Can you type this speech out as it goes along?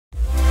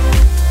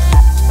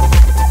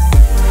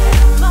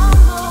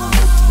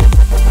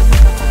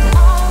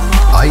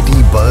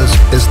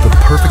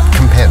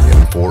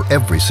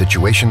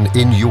situation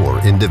in your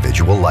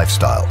individual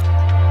lifestyle.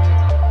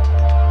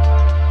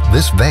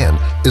 This van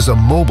is a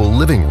mobile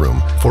living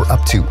room for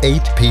up to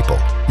 8 people.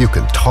 You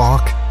can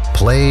talk,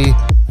 play,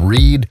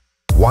 read,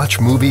 watch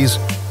movies,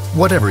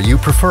 whatever you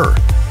prefer,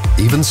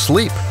 even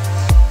sleep.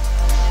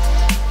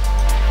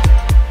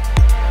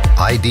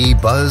 ID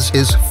Buzz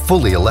is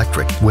fully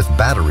electric with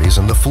batteries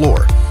in the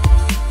floor.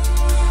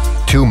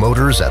 2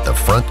 motors at the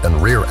front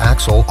and rear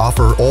axle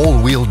offer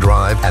all-wheel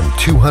drive and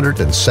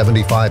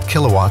 275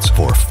 kilowatts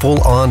for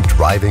full-on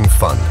driving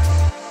fun.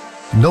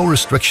 No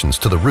restrictions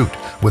to the route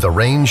with a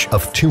range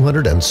of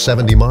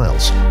 270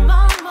 miles.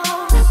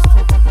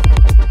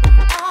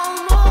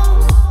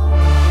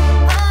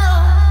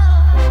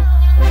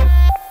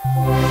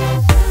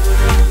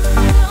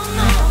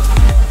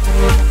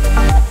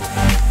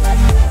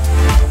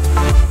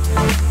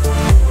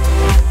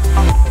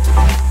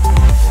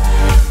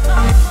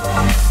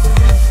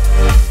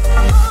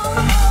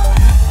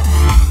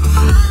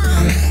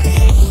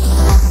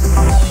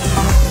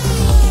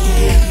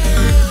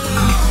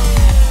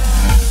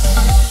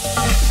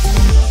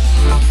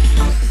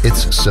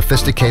 Its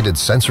sophisticated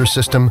sensor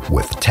system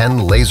with 10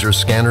 laser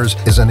scanners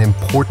is an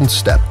important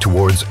step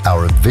towards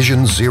our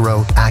Vision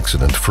Zero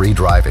accident-free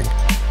driving.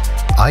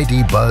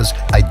 ID Buzz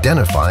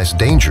identifies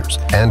dangers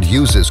and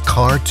uses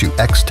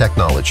Car2X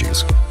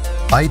technologies.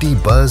 ID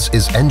Buzz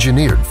is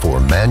engineered for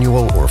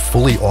manual or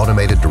fully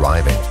automated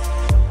driving.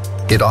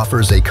 It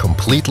offers a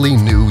completely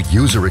new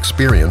user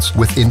experience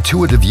with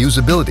intuitive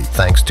usability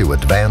thanks to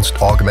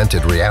advanced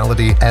augmented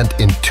reality and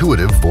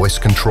intuitive voice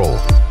control.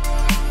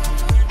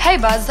 Hey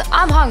Buzz,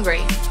 I'm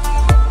hungry.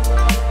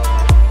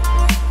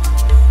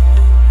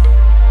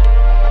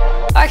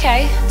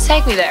 Okay,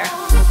 take me there.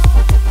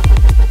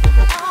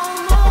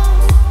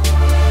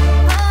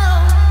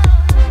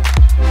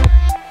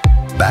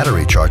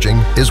 Battery charging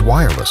is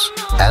wireless,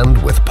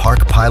 and with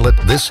Park Pilot,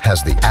 this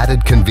has the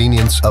added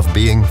convenience of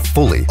being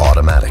fully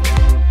automatic.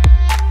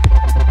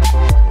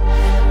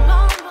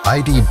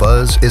 ID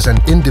Buzz is an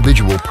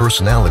individual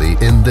personality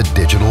in the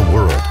digital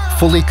world,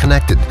 fully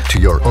connected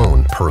to your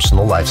own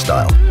personal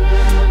lifestyle.